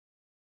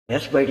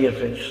Yes, my dear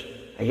friends,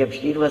 I am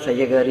Srinivas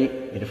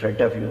Ayyagari in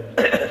front of you.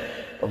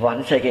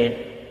 Once again,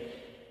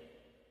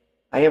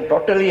 I am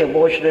totally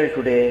emotional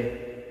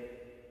today,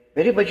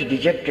 very much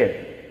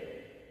dejected,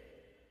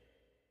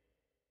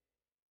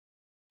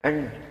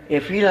 and a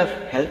feel of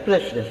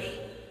helplessness.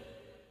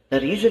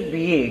 The reason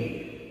being,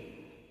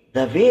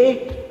 the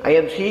way I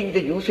am seeing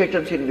the news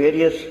items in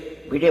various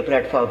media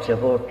platforms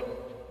about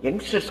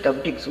youngsters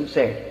committing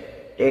suicide,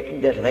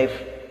 taking their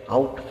life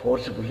out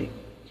forcibly.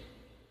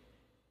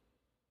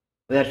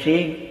 We are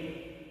seeing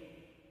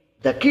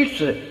the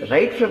kids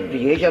right from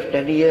the age of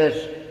 10 years,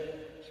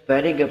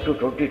 spanning up to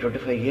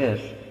 20-25 years,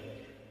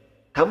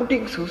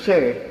 committing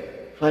suicide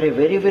for a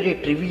very,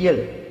 very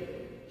trivial,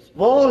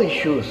 small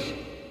issues,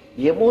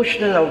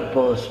 emotional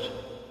outburst.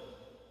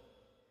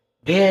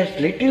 Their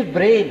little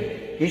brain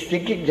is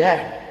thinking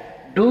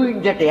that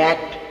doing that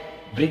act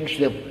brings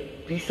them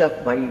peace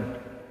of mind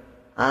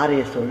or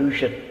a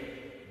solution,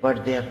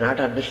 but they are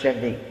not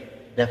understanding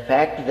the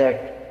fact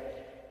that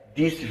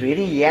this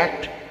very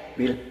act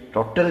will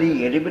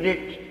totally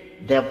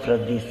eliminate them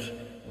from this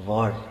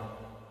world.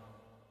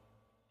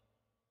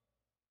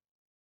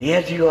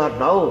 As you are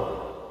now,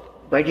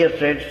 my dear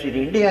friends, in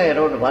India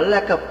around 1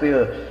 lakh of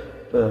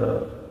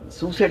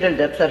suicidal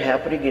deaths are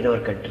happening in our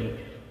country.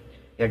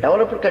 A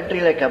developed country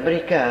like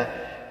America,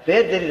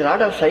 where there is a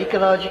lot of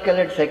psychological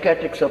and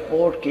psychiatric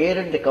support, care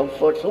and the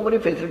comfort, so many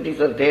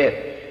facilities are there,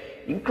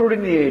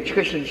 including the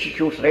education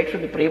institutes right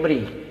from the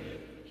primary.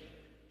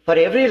 For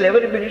every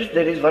 11 minutes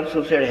there is one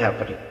suicide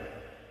happening.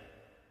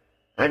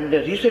 And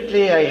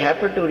recently I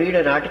happened to read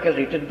an article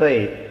written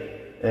by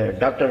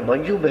Dr.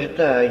 Manju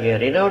Mehta, a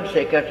renowned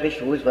psychiatrist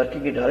who is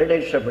working in Harvard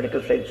Institute of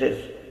Medical Sciences.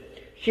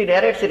 She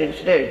narrates an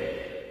incident.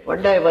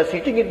 One day I was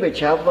sitting in my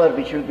chamber,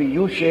 which will be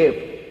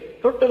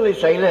U-shaped, totally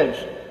silent,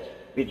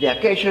 with the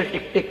occasional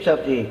tick-ticks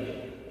of the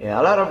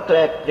alarm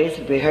clock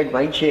placed behind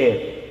my chair,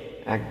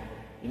 and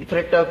in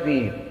front of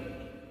me,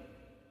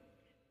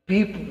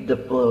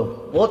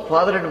 both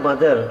father and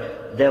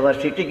mother, they were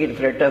sitting in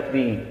front of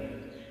me,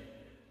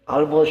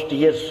 almost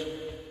tears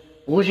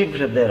oozing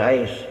from their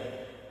eyes,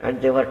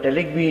 and they were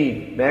telling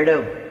me,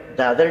 "Madam,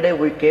 the other day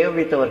we came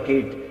with our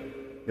kid.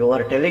 You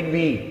are telling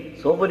me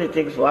so many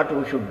things what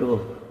we should do.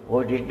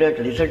 We did not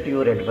listen to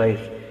your advice,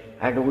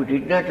 and we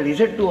did not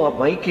listen to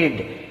my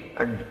kid,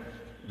 and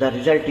the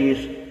result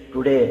is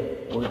today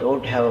we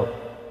don't have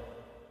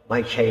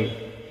my child.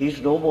 He is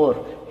no more.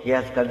 He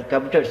has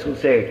committed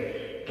suicide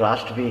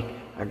last week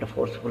and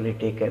forcefully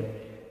taken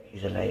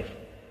his life."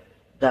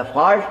 The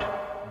fault,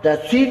 the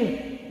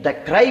sin, the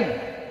crime,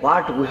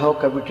 what we have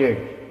committed,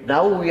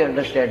 now we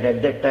understand.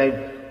 At that time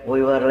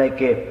we were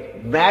like a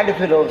mad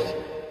fellows,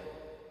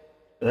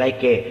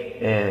 like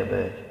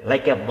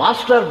a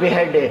master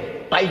behind a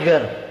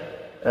tiger,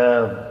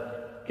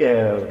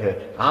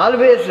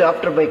 always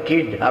after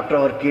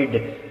our kid,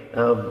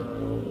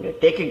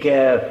 taking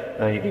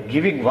care,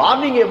 giving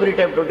warning every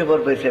time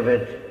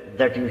 24/7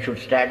 that you should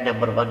stand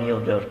number 1 in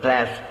your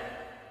class,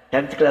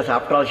 10th class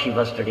after all she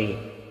was studying.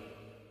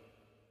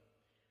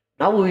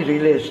 Now we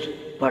realized,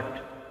 but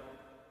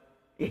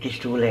it is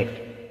too late.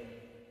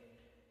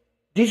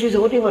 This is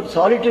only one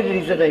solitary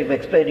reason I am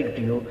explaining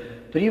to you.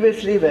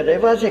 Previously, when I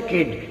was a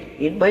kid,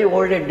 in my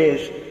olden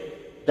days,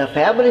 the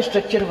family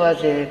structure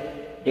was a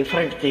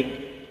different thing.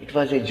 It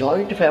was a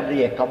joint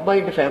family, a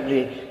combined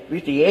family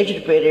with the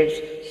aged parents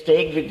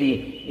staying with the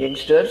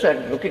youngsters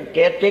and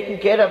taking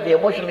care of the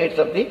emotional needs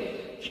of the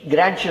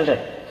grandchildren.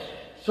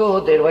 So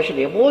there was an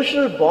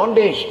emotional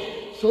bondage,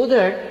 so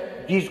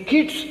that these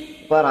kids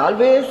were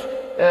always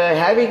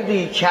having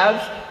the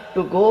chance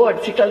to go and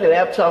sit on the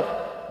laps of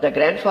the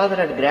grandfather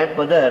and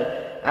grandmother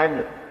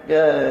and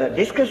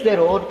discuss their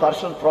own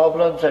personal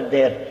problems and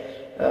their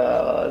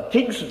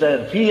things,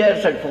 their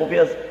fears and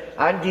phobias,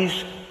 and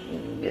these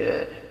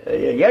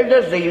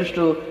elders, they used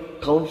to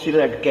counsel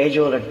and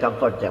cajole and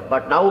comfort them.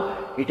 But now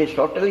it is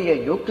totally a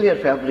nuclear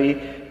family,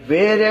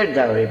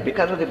 where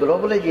because of the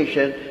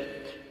globalization,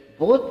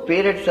 both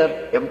parents are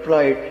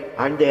employed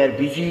and they are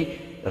busy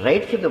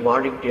right from the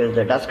morning till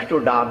the dusk to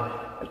dawn,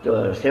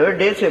 7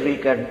 days a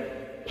week and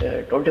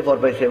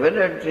 24/7,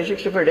 and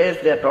 365 days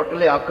they are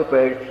totally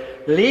occupied,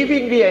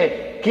 leaving the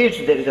kids.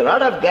 There is a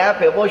lot of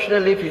gap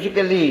emotionally,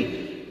 physically.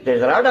 There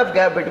is a lot of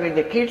gap between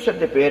the kids and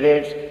the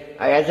parents.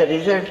 As a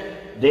result,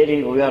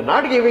 we are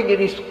not giving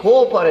any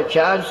scope or a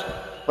chance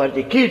for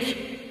the kids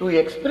to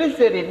express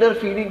their inner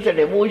feelings and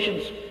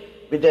emotions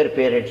with their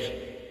parents,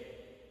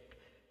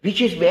 which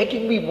is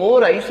making me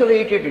more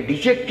isolated,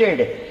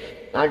 dejected,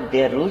 and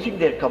they are losing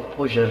their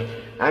composure.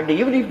 And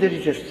even if there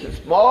is a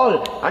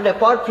small, and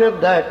apart from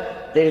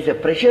that, there is a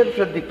pressure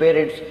from the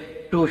parents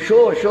to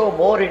show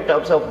more in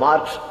terms of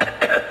marks,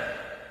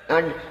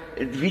 and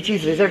which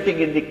is resulting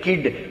in the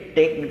kid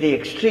taking the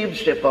extreme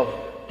step of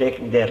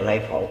taking their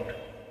life out.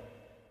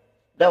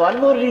 The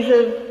one more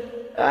reason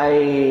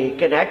I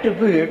can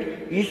attribute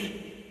is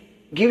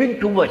giving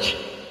too much.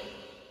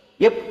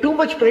 Too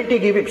much plenty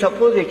giving.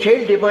 Suppose a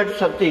child demands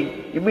something,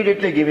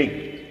 immediately giving.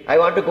 I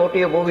want to go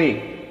to a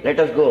movie, let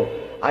us go.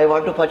 I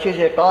want to purchase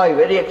a toy,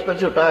 very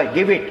expensive toy,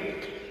 give it.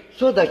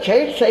 So the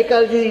child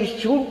psychology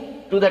is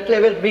tuned to that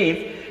level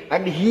means,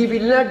 and he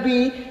will not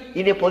be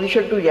in a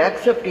position to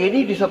accept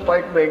any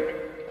disappointment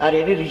or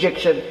any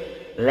rejection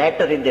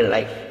later in their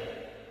life.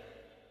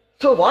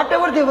 So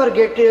whatever they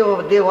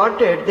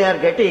wanted, they are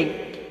getting.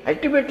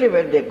 Ultimately,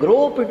 when they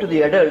grow up into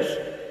the adults,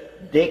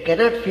 they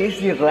cannot face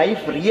the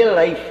life, real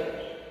life,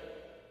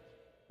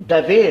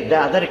 the way the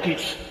other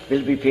kids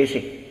will be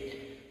facing.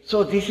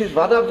 So this is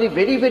one of the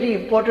very, very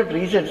important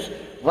reasons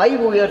why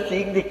we are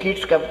seeing the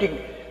kids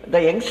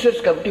the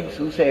youngsters committing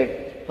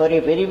suicide for a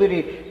very,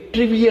 very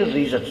trivial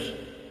reasons.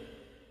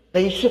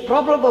 It's a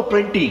problem of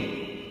plenty.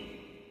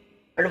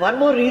 And one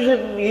more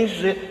reason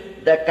is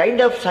the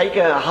kind of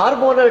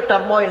hormonal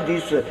turmoil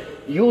these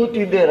youth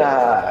in their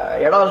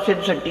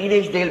adolescence and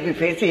teenage they will be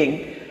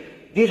facing.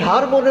 This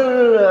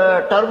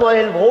hormonal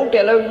turmoil won't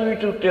allow you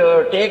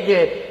to take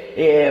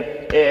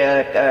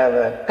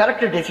a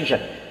correct decision.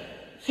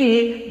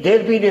 See, there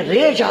will be in a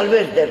rage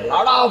always, there are a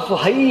lot of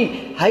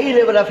high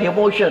level of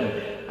emotion,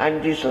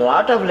 and this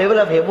lot of level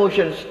of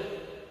emotions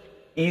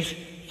is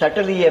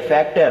certainly a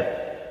factor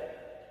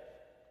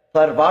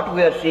for what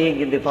we are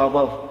seeing in the form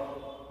of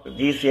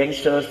these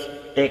youngsters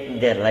taking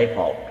their life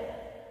out.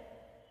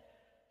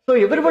 So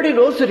everybody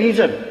knows the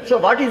reason. So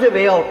what is the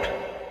way out?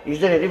 Is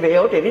there any way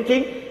out?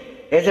 Anything?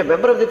 As a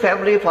member of the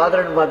family,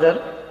 father and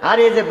mother, or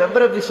as a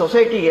member of the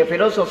society, a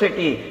fellow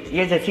society,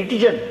 as a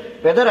citizen,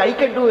 whether I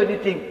can do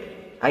anything,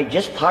 I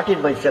just thought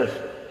in myself,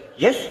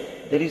 yes,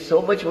 there is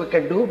so much we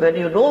can do. When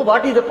you know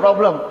what is the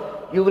problem,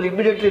 you will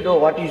immediately know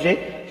what is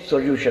a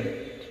solution.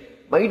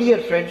 My dear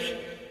friends,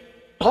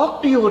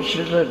 talk to your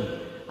children,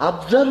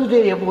 observe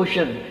their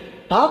emotion,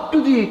 talk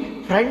to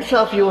the friends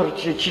of your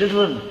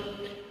children,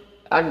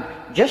 and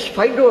just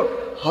find out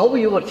how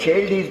your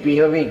child is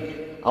behaving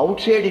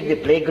outside in the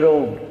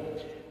playground.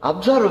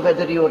 Observe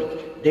whether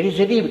there is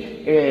any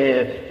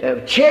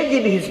change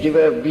in his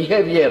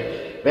behavior,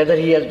 whether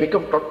he has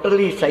become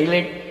totally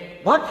silent.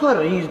 What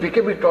for he is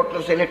becoming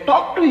totally silent?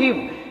 Talk to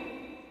him,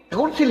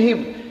 counsel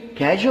him,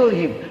 cajole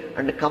him,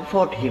 and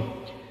comfort him.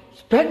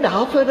 Spend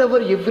half an hour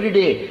every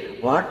day,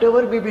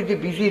 whatever may be the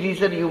busy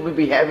reason you may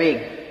be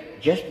having,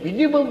 just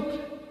minimum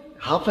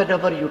half an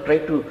hour you try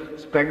to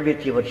spend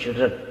with your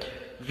children.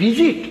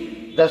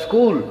 Visit the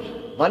school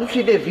once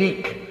in a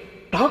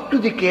week, talk to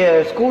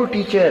the school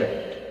teacher,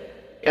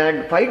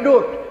 and find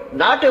out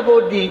not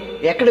about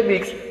the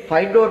academics,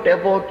 find out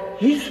about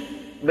his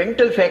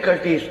mental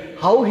faculties,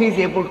 how he is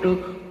able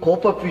to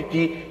cope up with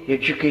the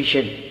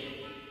education.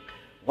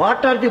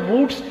 What are the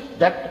moods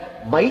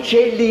that my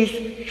child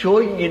is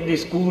showing in the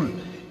school?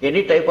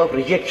 Any type of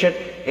rejection,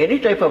 any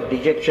type of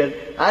dejection,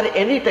 or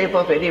any type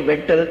of any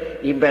mental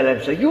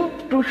imbalance. So you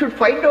too should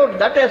find out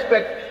that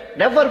aspect.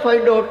 Never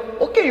find out,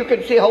 okay, you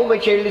can say how my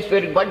child is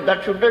faring, but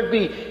that should not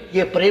be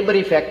a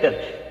primary factor.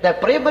 The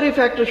primary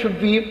factor should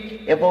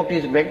be about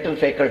his mental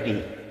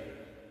faculty.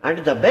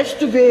 And the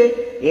best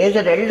way, as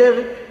an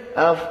elder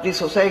of the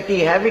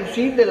society, having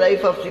seen the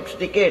life of 6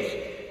 decades,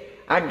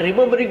 and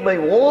remembering my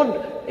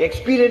own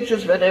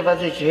experiences when I was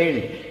a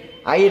child,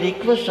 I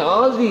request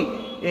all the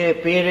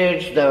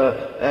parents,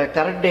 the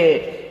current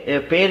day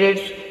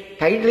parents,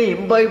 kindly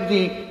imbibe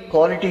the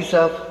qualities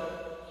of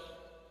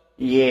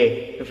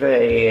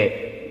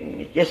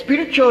a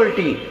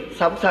spirituality,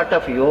 some sort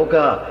of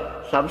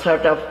yoga, some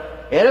sort of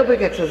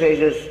aerobic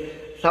exercises,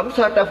 some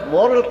sort of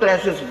moral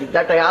classes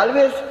that I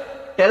always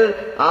tell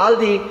all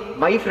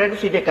my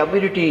friends in a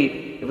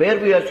community where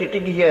we are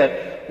sitting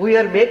here. We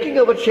are making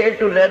our child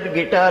to learn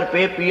guitar,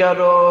 play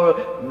piano,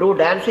 do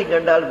dancing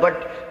and all,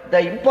 but the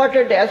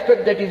important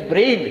aspect, that is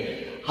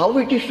brain, how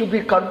it is to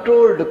be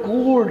controlled,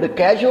 cooled,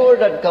 cajoled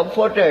and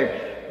comforted.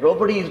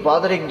 Nobody is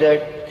bothering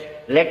that.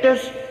 Let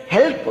us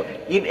help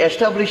in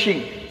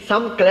establishing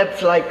some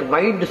clubs like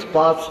mind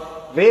spas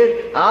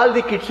where all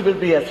the kids will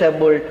be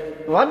assembled.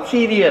 One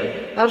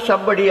senior or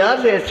somebody,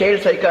 or a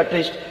child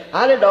psychiatrist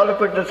or a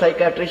developmental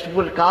psychiatrist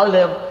will call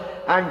them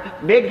and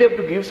make them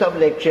to give some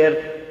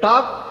lecture,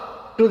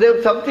 talk to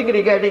them something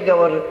regarding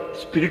our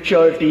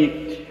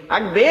spirituality,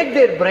 and make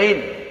their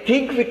brain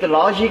think with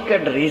logic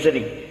and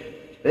reasoning.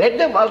 Let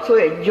them also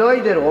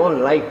enjoy their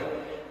own life.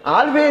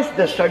 Always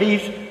the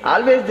studies.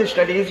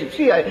 You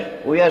see,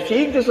 we are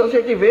seeing the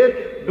society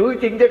where, do you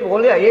think that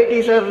only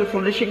IITs are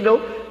flourishing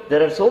now?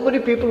 There are so many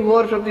people who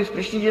are from these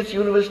prestigious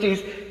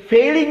universities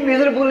failing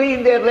miserably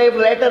in their life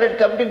later and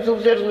committing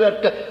suicides.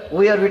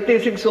 We are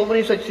witnessing so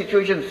many such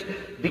situations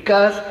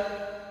because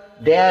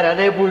they are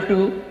unable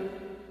to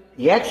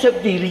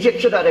accept the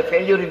rejection or a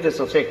failure in the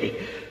society.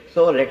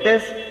 So let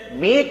us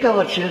make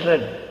our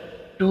children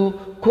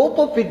to cope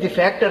up with the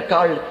factor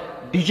called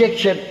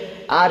dejection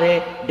or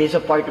a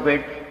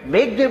disappointment.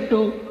 Make them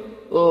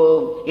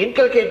to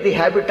inculcate the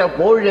habit of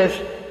boldness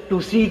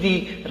to see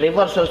the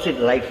reversals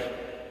in life.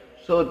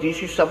 So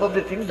this is some of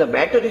the things. The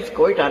matter is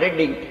quite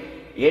unending.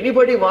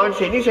 Anybody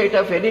wants any sort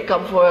of any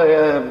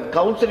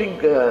counseling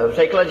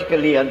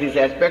psychologically on this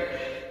aspect,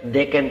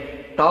 they can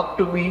talk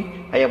to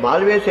me. I am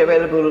always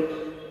available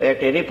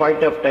at any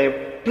point of time.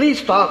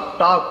 Please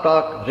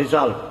talk,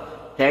 resolve.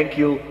 Thank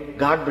you.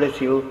 God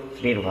bless you.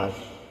 Srinivas.